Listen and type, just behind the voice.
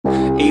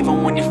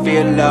Even when you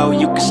feel low,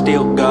 you can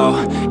still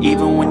go.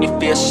 Even when you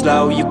feel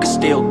slow, you can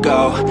still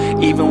go.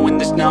 Even when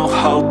there's no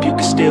hope, you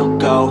can still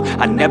go.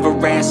 I never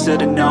answer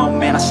to no,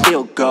 man, I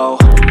still go.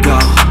 Go,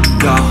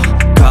 go,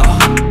 go,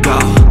 go,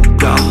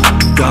 go,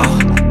 go,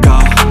 go,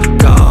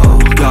 go,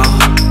 go,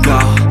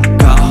 go,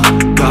 go,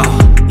 go,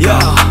 yo,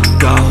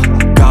 go,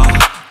 go,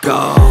 go.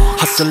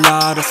 Hustle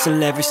hard,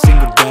 hustle every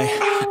single day.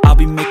 I'll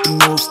be making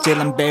moves till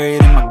I'm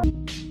buried in my...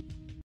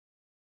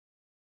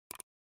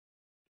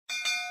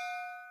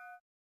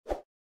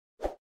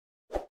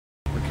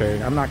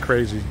 Okay, I'm not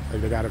crazy.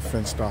 Like, they got it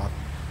fenced off,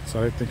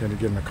 so they're thinking of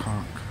getting a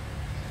conch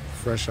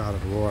fresh out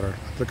of the water.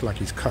 It looked like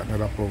he's cutting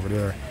it up over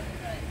there,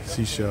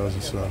 seashells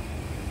and stuff.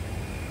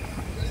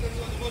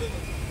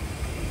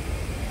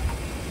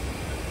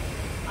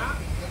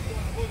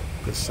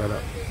 Good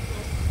setup.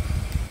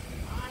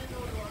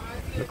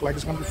 Look like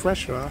it's gonna be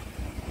fresh, y'all.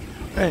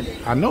 Hey,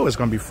 I know it's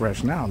gonna be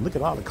fresh now. Look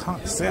at all the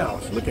conch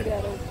shells. Look at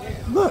it.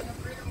 Look.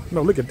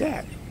 No, look at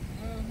that.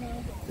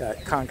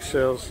 Got conch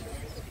shells.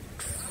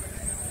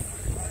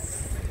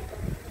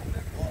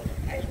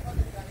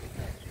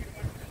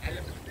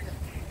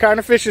 What kind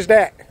of fish is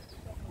that?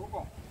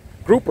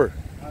 Grouper.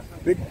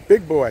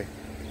 Big boy.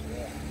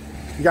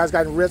 You guys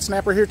got a red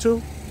snapper here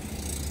too?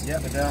 Yeah,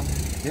 but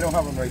they don't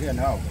have them right here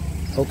now.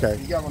 Okay.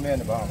 You got them there in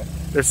the Bahamas.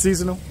 They're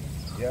seasonal?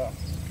 Yeah.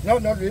 No,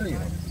 not really.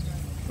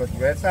 But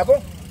red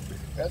snapper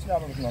is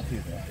not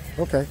seasonal.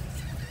 Okay.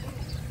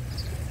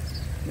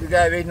 You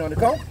guys waiting on the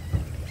conch?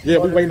 Yeah,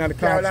 we waiting on the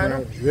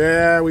conch.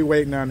 Yeah, we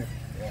waiting on it.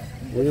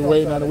 We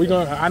waiting on it.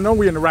 I know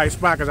we're in the right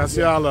spot because I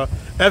see all the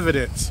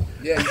evidence.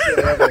 Yeah, you see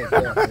the evidence.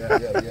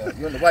 Yeah.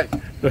 You're in the white.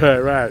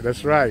 Right,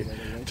 that's right.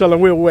 Tell them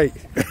we'll wait.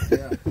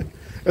 Yeah.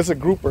 That's a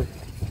grouper.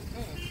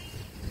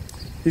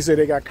 He said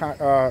they got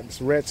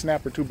it's red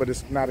snapper too, but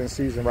it's not in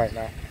season right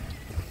now.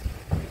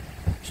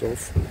 So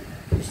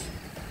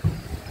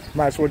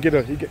might as well get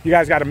a. You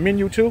guys got a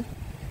menu too?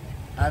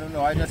 I don't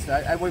know. I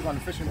work on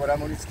the fishing, but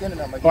I'm only skinning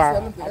them.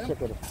 I'll check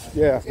with them.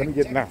 Yeah, let me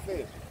get it now.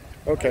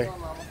 Okay.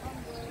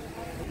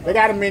 They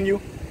got a menu.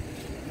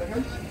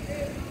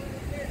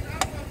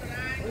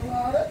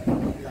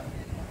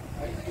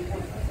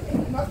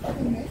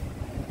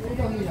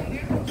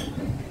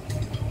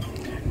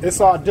 It's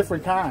all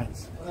different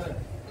kinds.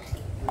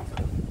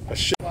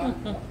 Shit.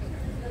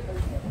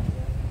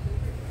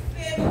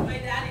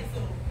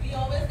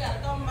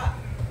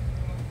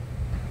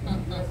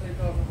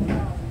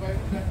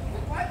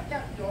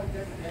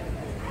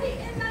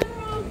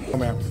 Oh,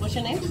 ma'am. What's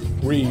your name?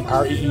 Reed,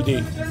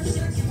 R-E-E-D.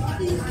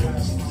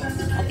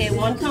 Okay,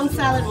 1 Conch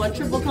Salad, 1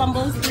 triple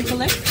combos, 3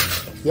 collect.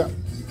 Yep.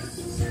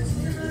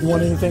 You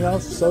want anything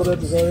else? Soda,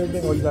 dessert,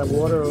 anything? Or you got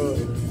water, or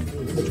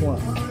which one?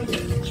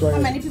 How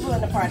many people in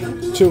the party?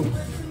 2.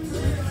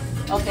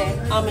 Okay,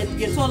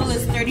 your total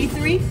is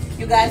 33.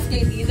 You guys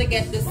can either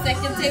get the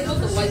second table,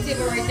 the white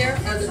table right there,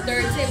 or the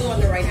third table on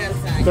the right-hand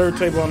side. Third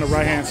table on the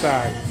right-hand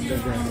side.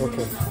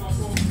 Okay.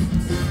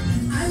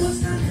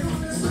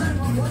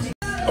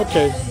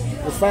 Okay,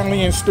 we're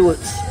finally in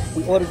Stuarts.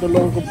 We ordered the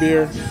local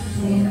beer,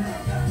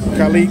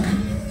 garlic.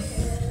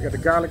 We got the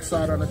garlic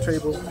side on the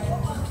table,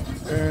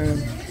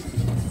 and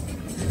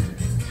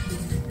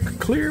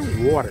clear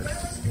water.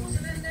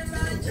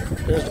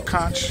 There's the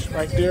conch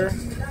right there,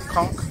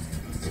 conch.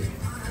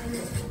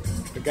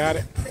 They got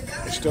it.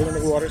 It's still in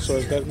the water, so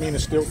it doesn't mean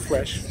it's still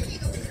fresh.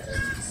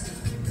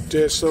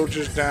 Dead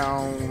soldiers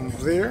down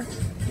there.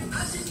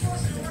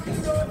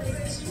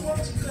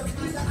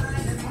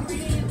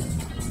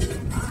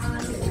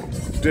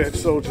 Dead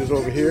soldiers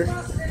over here.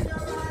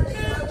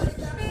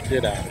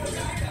 Get out of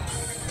here.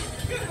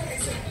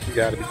 You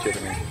gotta be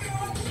kidding me.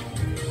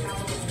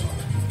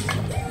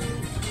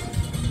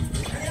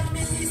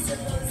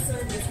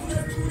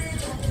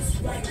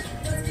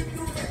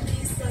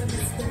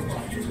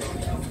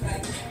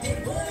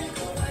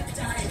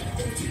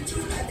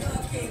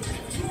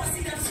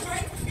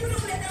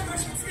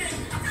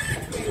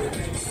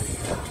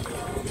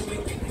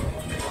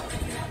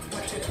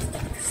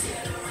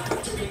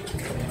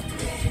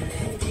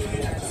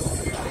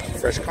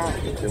 Fresh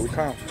conch, here we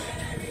come.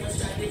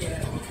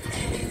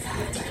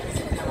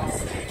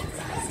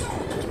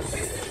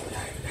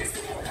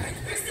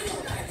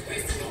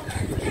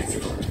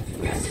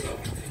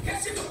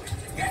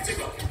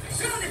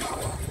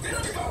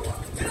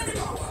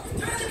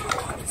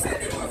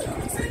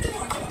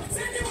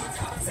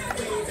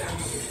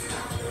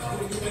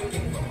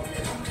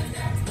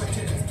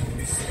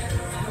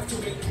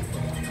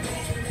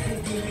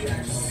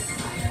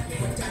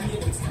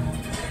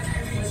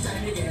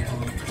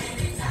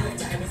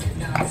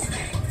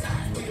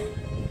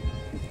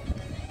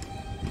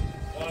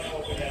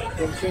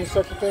 Ever seen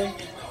such a thing?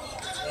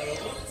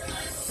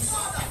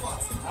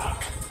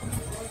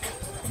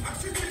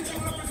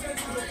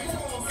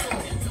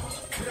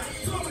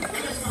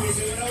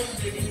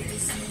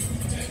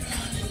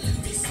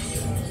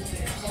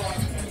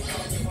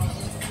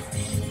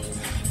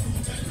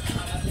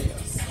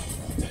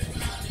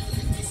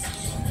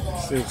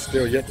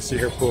 Still yet to see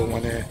her pull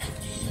one in.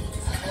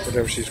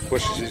 Whatever she's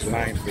pushing, she's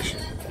line fishing.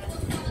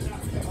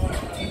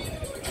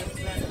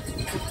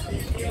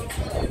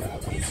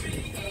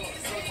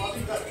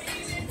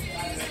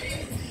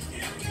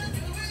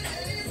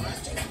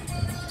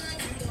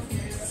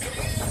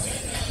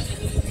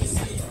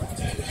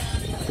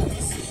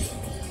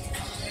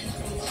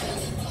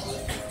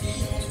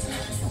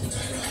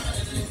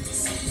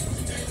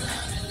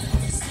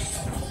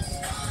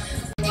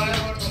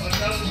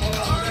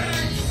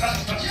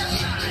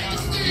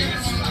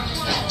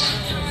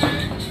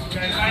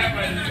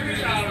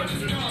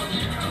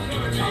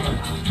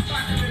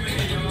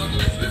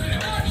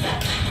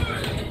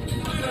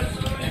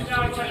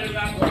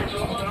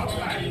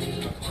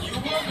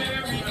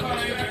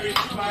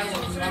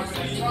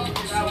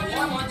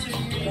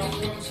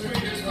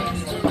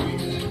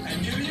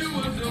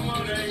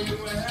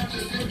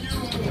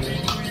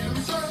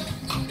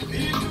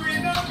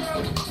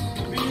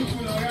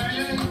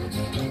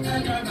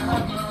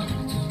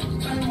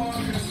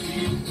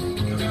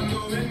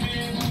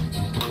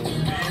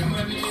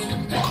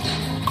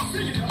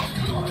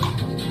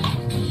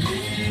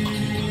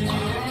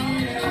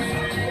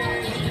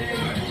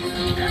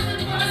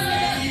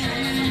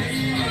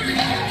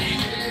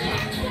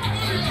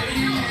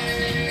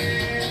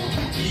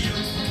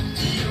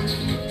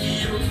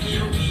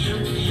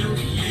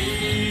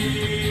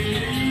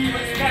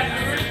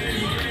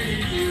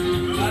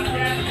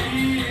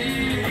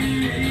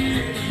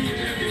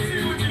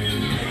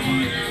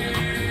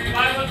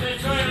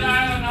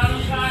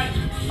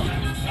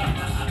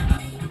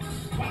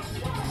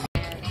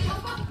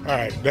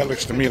 That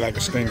looks to me like a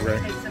stingray.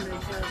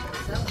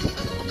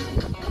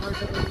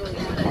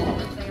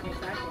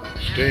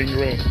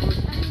 Stingray.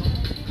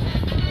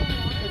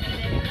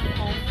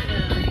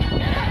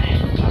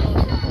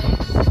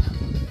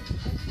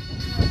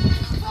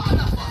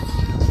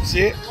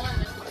 See it?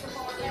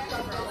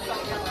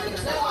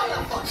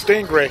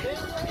 Stingray.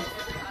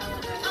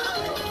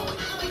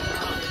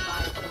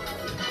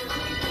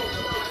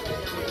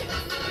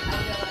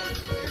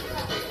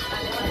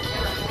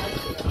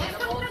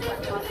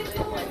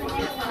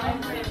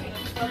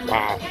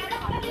 Wow.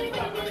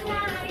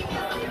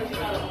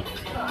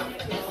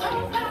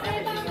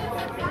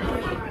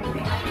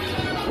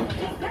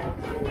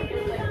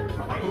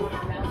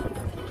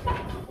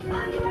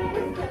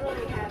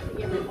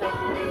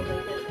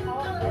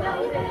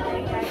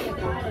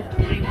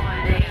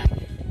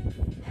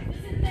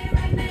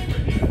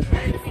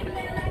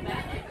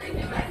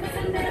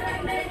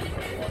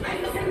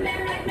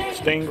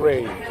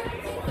 Stingray.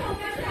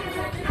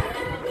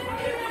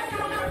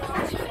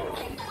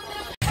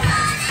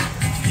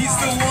 He's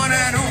the one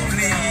and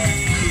only.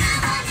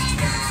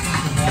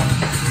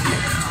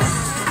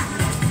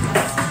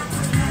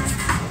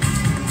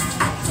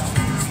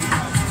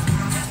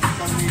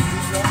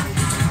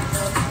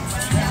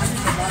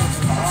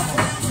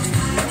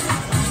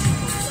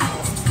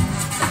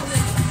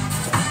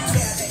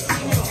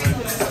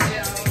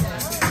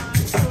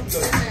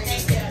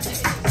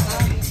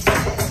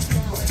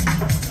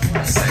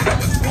 Said I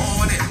was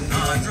born in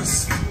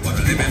Andros, but I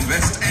live in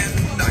West End.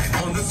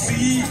 I'm on the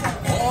sea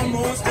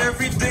almost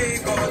every day,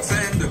 God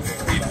send.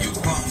 If you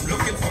come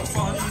looking for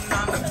fun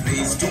and a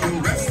place to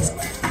rest,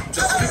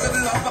 just visit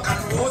Love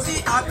and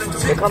Rosie at the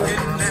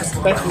chicken nest.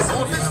 Thank you.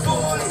 Salt is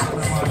full.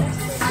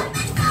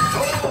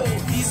 Oh,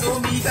 he's so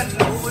meek and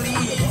lowly.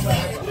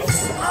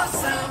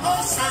 Awesome,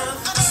 awesome,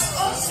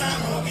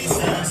 awesome, Hoagie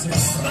Sam.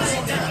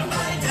 Bye down,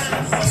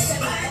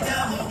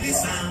 Hoagie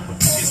Sam.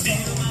 You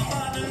steal my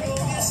heart,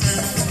 Hoagie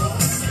Sam.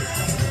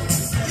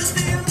 You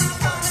steal my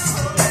heart,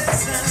 Hoagie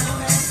Sam.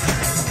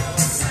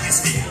 You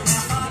steal my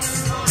heart,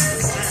 Hoagie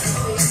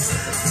Sam.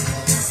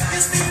 You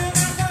steal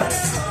my heart,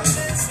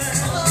 Hoagie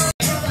Sam.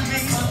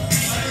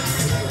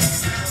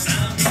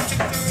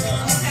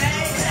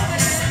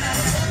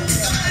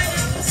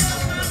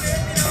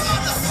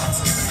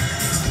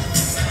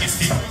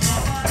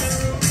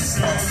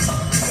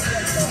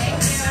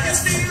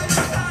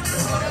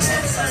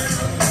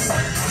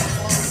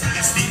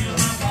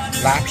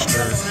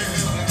 Lobster.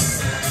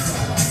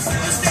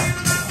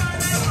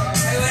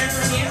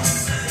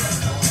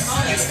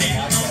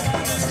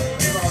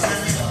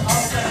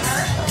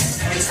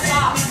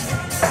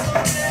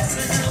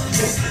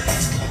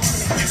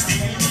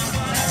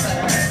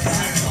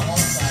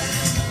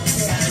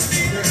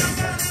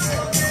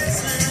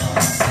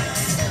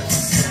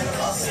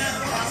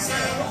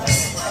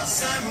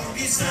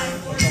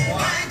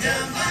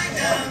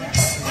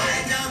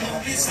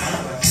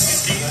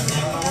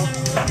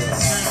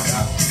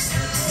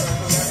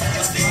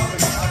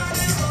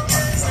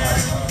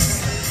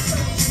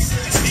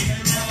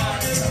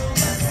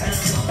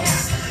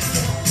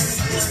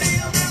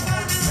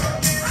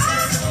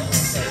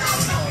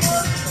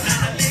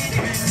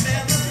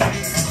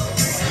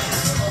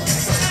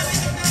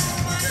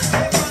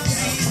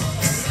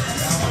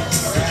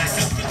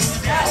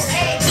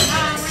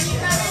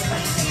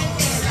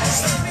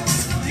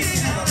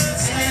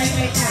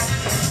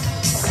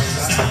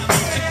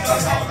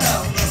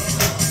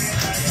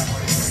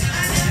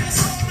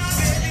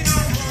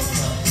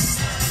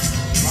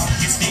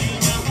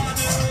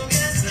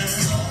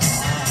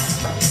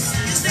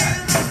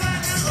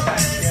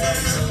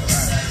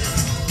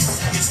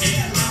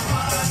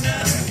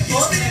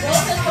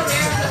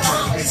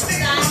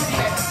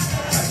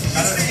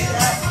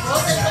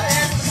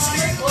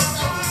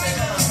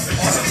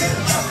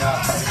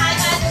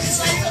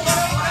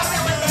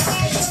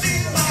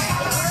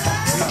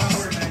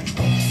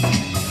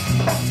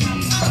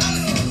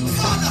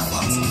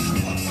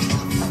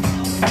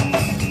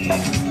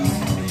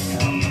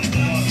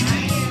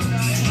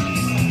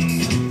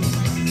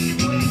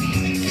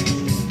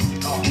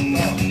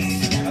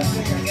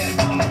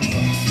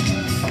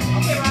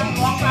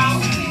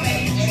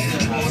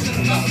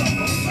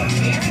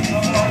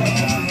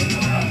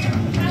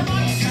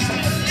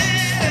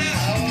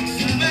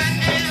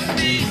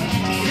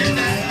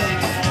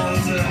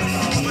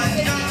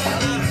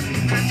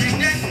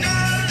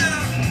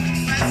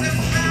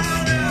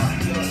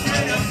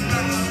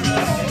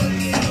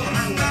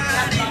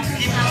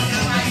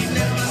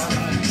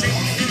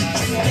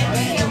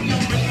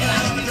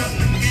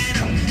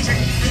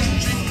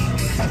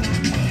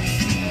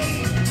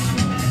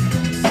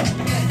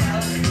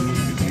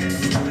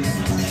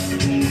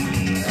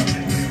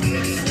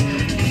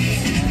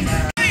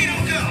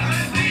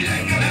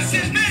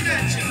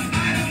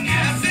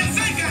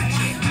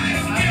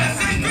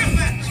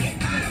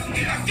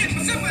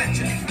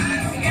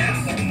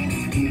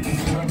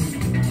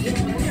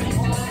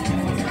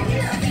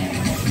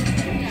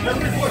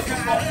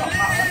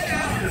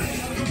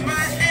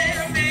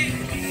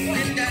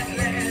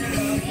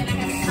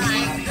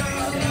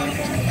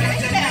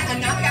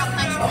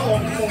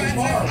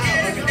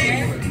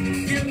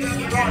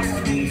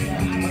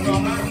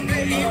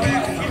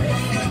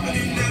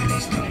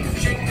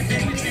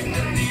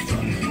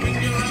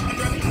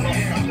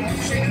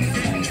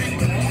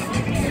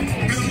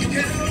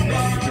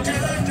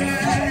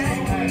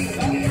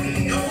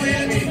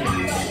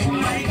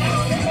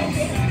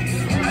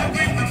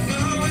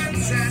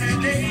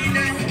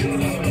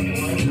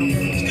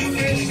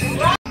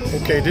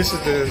 Okay, this is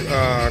the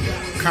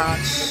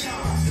conch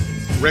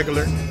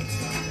regular,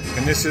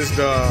 and this is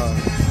the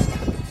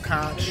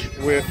conch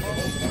with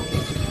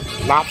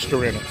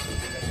lobster in it.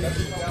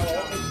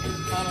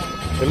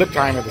 They look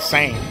kind of the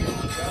same.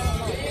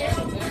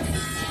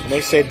 And they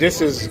said this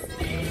is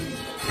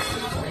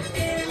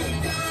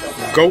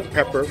goat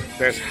pepper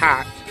that's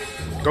hot,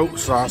 goat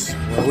sauce.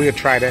 Well, we'll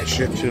try that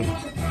shit too.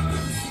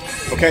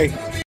 Okay.